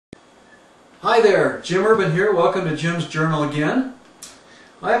Hi there, Jim Urban here. Welcome to Jim's Journal again.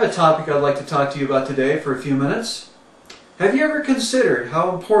 I have a topic I'd like to talk to you about today for a few minutes. Have you ever considered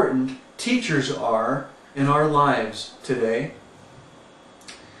how important teachers are in our lives today?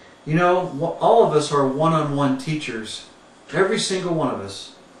 You know, all of us are one-on-one teachers. Every single one of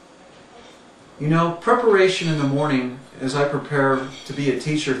us. You know, preparation in the morning as I prepare to be a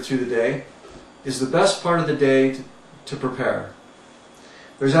teacher through the day is the best part of the day to prepare.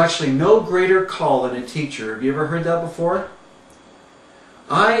 There's actually no greater call than a teacher. Have you ever heard that before?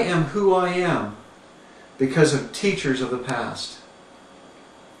 I am who I am because of teachers of the past.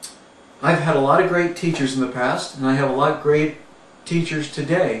 I've had a lot of great teachers in the past, and I have a lot of great teachers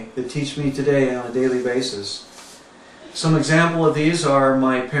today that teach me today on a daily basis. Some example of these are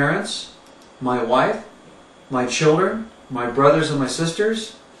my parents, my wife, my children, my brothers and my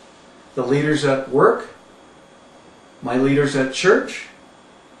sisters, the leaders at work, my leaders at church,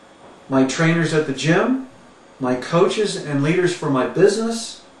 my trainers at the gym, my coaches and leaders for my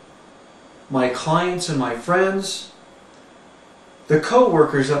business, my clients and my friends, the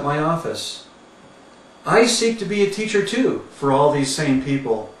co-workers at my office. I seek to be a teacher too for all these same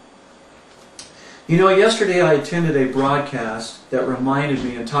people. You know, yesterday I attended a broadcast that reminded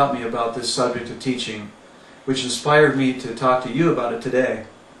me and taught me about this subject of teaching, which inspired me to talk to you about it today.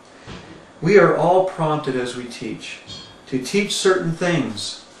 We are all prompted as we teach to teach certain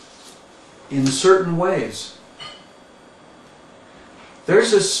things in certain ways.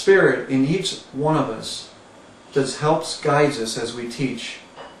 There's a spirit in each one of us that helps guides us as we teach.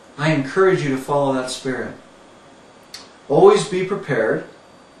 I encourage you to follow that spirit. Always be prepared.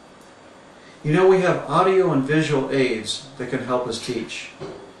 You know, we have audio and visual aids that can help us teach.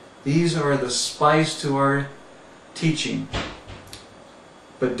 These are the spice to our teaching.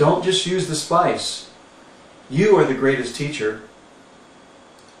 But don't just use the spice. You are the greatest teacher.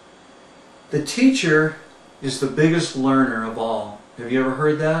 The teacher is the biggest learner of all. Have you ever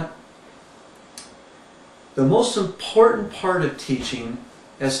heard that? The most important part of teaching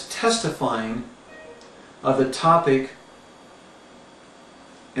is testifying of the topic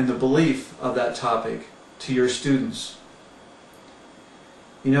and the belief of that topic to your students.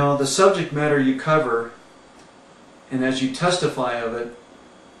 You know, the subject matter you cover and as you testify of it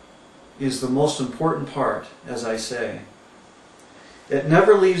is the most important part, as I say. It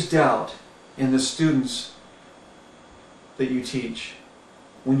never leaves doubt in the students that you teach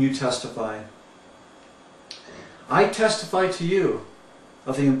when you testify. I testify to you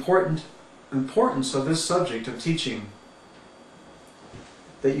of the importance of this subject of teaching,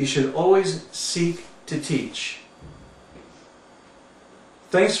 that you should always seek to teach.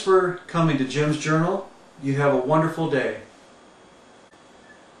 Thanks for coming to Jim's Journal. You have a wonderful day.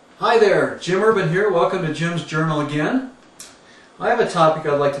 Hi there, Jim Urban here. Welcome to Jim's Journal again. I have a topic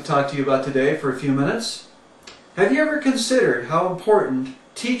I'd like to talk to you about today for a few minutes. Have you ever considered how important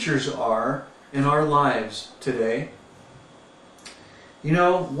teachers are in our lives today? You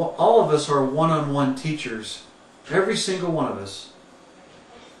know, all of us are one-on-one teachers. Every single one of us.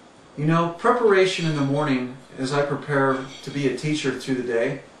 You know, preparation in the morning as I prepare to be a teacher through the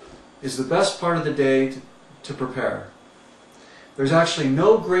day is the best part of the day to prepare. There's actually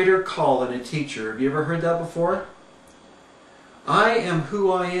no greater call than a teacher. Have you ever heard that before? I am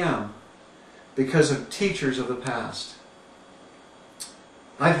who I am because of teachers of the past.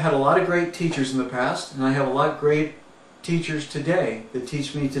 I've had a lot of great teachers in the past, and I have a lot of great teachers today that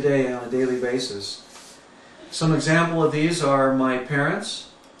teach me today on a daily basis. Some example of these are my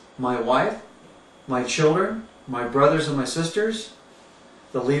parents, my wife, my children, my brothers and my sisters,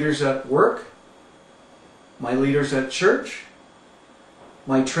 the leaders at work, my leaders at church,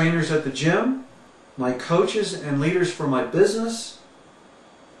 my trainers at the gym, my coaches and leaders for my business,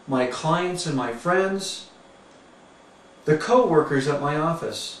 my clients and my friends, the co-workers at my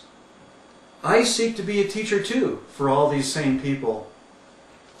office. I seek to be a teacher too for all these same people.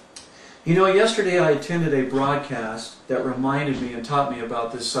 You know, yesterday I attended a broadcast that reminded me and taught me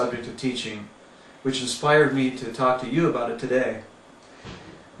about this subject of teaching, which inspired me to talk to you about it today.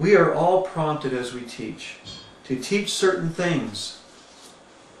 We are all prompted as we teach to teach certain things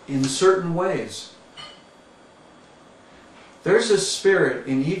in certain ways. There's a spirit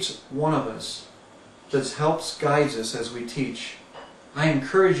in each one of us that helps guides us as we teach. I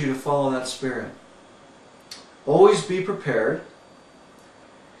encourage you to follow that spirit. Always be prepared.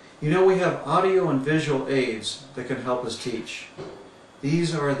 You know, we have audio and visual aids that can help us teach.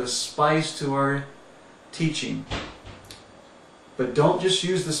 These are the spice to our teaching. But don't just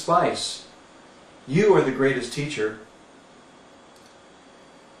use the spice. You are the greatest teacher.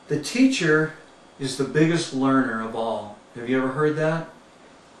 The teacher is the biggest learner of all. Have you ever heard that?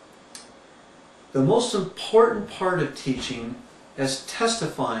 The most important part of teaching is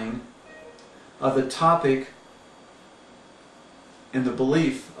testifying of the topic and the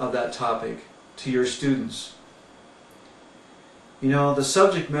belief of that topic to your students. You know, the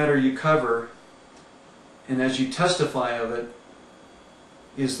subject matter you cover and as you testify of it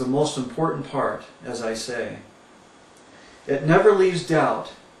is the most important part, as I say. It never leaves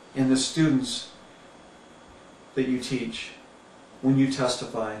doubt in the students that you teach when you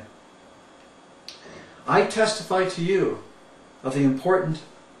testify. I testify to you of the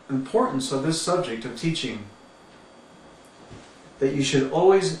importance of this subject of teaching, that you should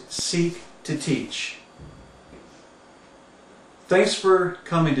always seek to teach. Thanks for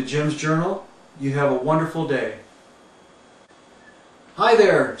coming to Jim's Journal. You have a wonderful day. Hi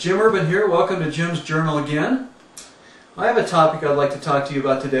there, Jim Urban here. Welcome to Jim's Journal again. I have a topic I'd like to talk to you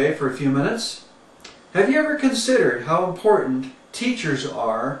about today for a few minutes. Have you ever considered how important teachers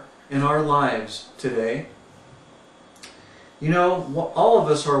are in our lives today? You know, all of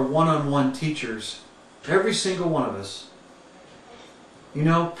us are one-on-one teachers. Every single one of us. You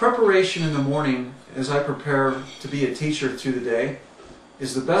know, preparation in the morning as I prepare to be a teacher through the day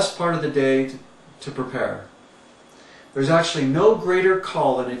is the best part of the day to prepare. There's actually no greater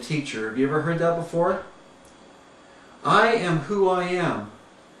call than a teacher. Have you ever heard that before? I am who I am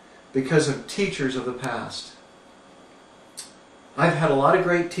because of teachers of the past. I've had a lot of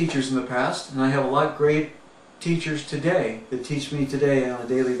great teachers in the past, and I have a lot of great teachers today that teach me today on a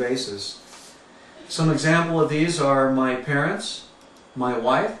daily basis. Some example of these are my parents, my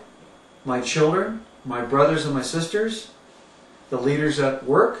wife, my children, my brothers and my sisters, the leaders at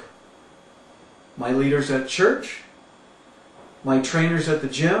work, my leaders at church, my trainers at the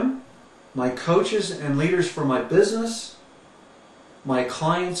gym, my coaches and leaders for my business, my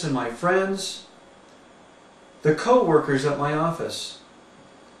clients and my friends, the co-workers at my office.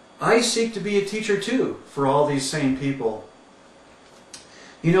 I seek to be a teacher too for all these same people.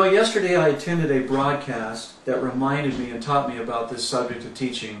 You know, yesterday I attended a broadcast that reminded me and taught me about this subject of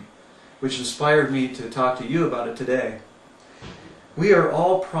teaching, which inspired me to talk to you about it today. We are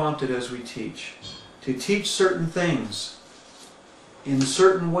all prompted as we teach to teach certain things in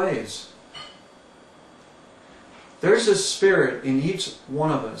certain ways. There's a spirit in each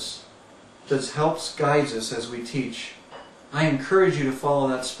one of us that helps guides us as we teach. I encourage you to follow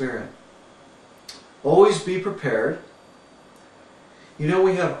that spirit. Always be prepared. You know,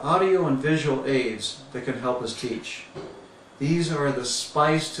 we have audio and visual aids that can help us teach. These are the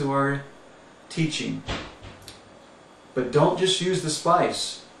spice to our teaching. But don't just use the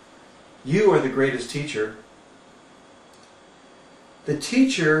spice. You are the greatest teacher. The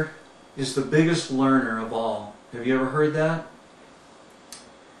teacher is the biggest learner of all. Have you ever heard that?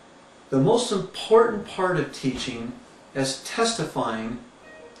 The most important part of teaching is testifying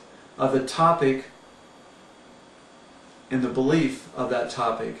of the topic and the belief of that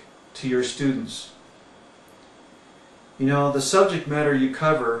topic to your students. You know, the subject matter you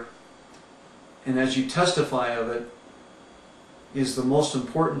cover and as you testify of it is the most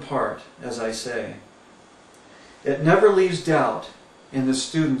important part, as I say. It never leaves doubt in the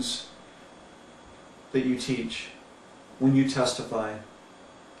students that you teach when you testify.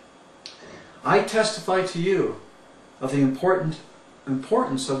 I testify to you of the importance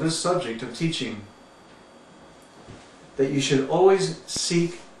of this subject of teaching, that you should always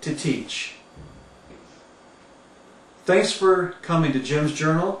seek to teach. Thanks for coming to Jim's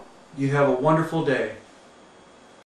Journal. You have a wonderful day.